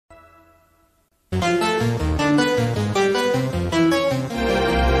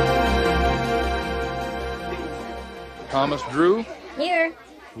Thomas Drew? Here.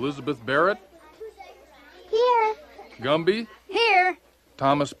 Elizabeth Barrett? Here. Gumby? Here.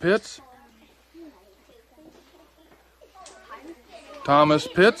 Thomas Pitts? Thomas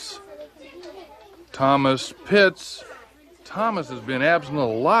Pitts? Thomas Pitts? Thomas has been absent a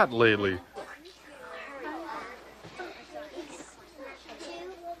lot lately.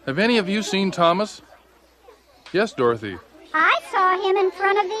 Have any of you seen Thomas? Yes, Dorothy. I saw him in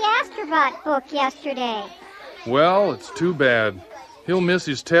front of the Astrobot book yesterday. Well, it's too bad. He'll miss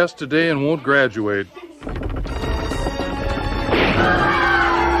his test today and won't graduate.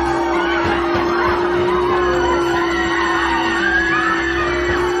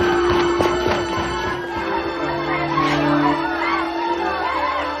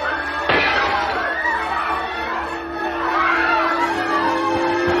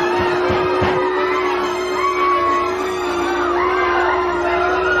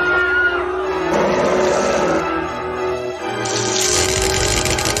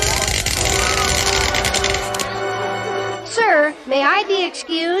 May I be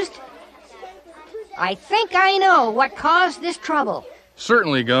excused? I think I know what caused this trouble.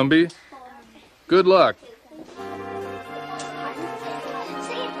 Certainly, Gumby. Good luck.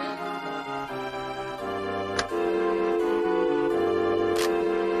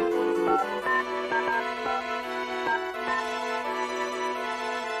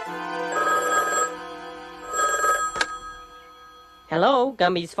 Hello,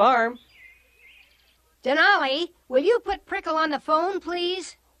 Gumby's farm. Denali, will you put Prickle on the phone,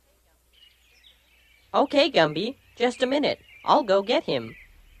 please? Okay, Gumby. Just a minute. I'll go get him.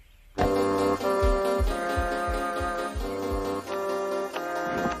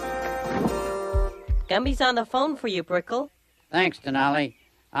 Gumby's on the phone for you, Prickle. Thanks, Denali.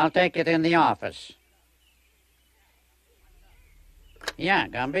 I'll take it in the office. Yeah,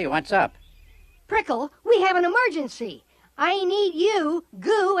 Gumby, what's up? Prickle, we have an emergency. I need you,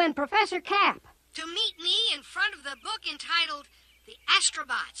 Goo, and Professor Cap to meet me in front of the book entitled The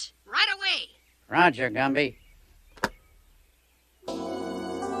Astrobots right away. Roger, Gumby.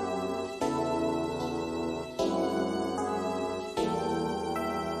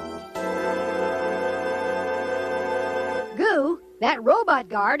 Goo, that robot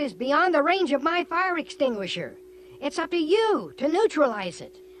guard is beyond the range of my fire extinguisher. It's up to you to neutralize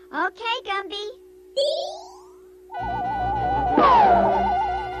it. Okay, Gumby.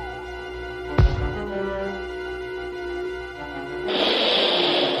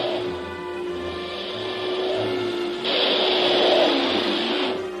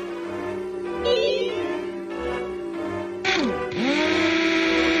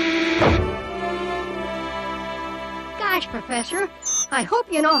 Gosh, Professor, I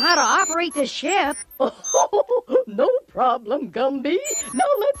hope you know how to operate this ship. Oh, no problem, Gumby. Now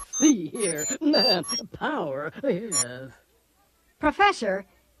let's see here. Power, yes. Professor,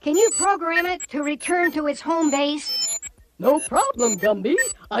 can you program it to return to its home base? No problem, Gumby.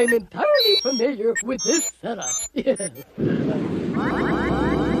 I'm entirely familiar with this setup. Yes.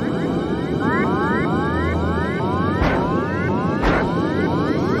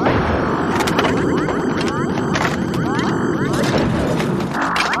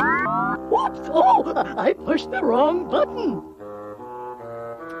 Whoops! Oh, I pushed the wrong button.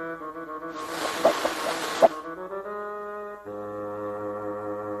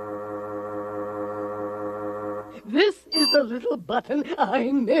 This is the little button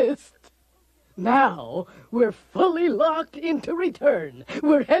I missed. Now, we're fully locked into return.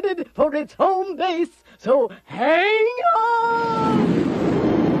 We're headed for its home base, so hang on!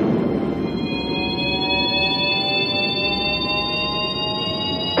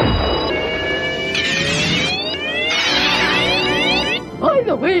 By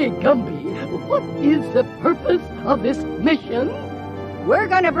the way, Gumby, what is the purpose of this mission? We're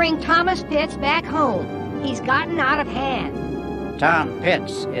going to bring Thomas Pitts back home. He's gotten out of hand. Tom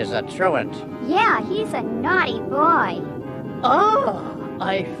Pitts is a truant. Yeah, he's a naughty boy. Ah,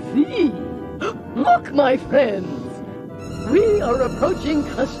 I see. Look, my friends. We are approaching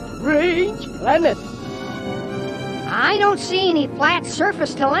a strange planet. I don't see any flat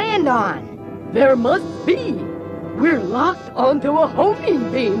surface to land on. There must be. We're locked onto a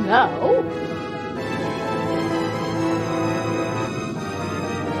homing beam now.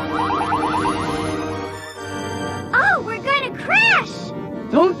 Oh, we're going to crash!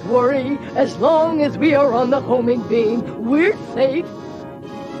 Don't worry. As long as we are on the homing beam, we're safe.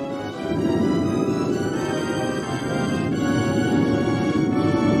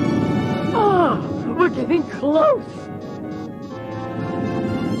 Ah, we're getting close.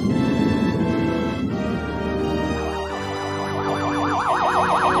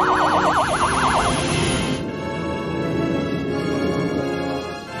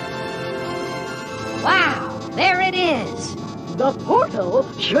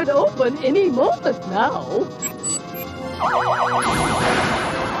 portal should open any moment now.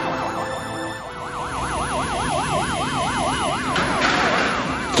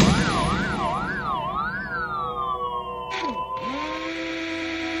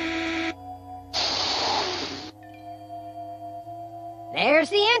 There's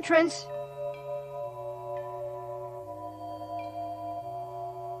the entrance.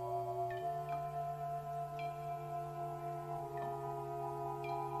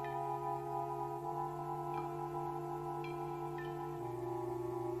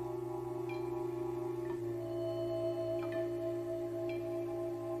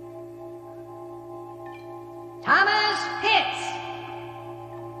 Thomas Pitts.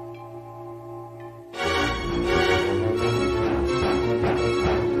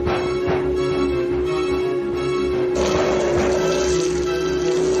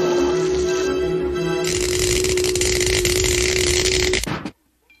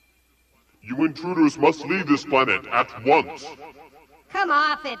 You intruders must leave this planet at once. Come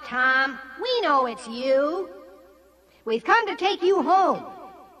off it, Tom. We know it's you. We've come to take you home.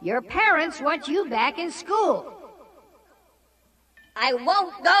 Your parents want you back in school. I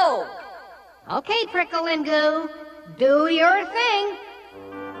won't go. Okay, Prickle and Goo. Do your thing.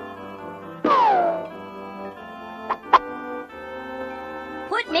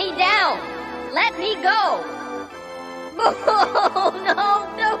 Put me down. Let me go. Oh, no,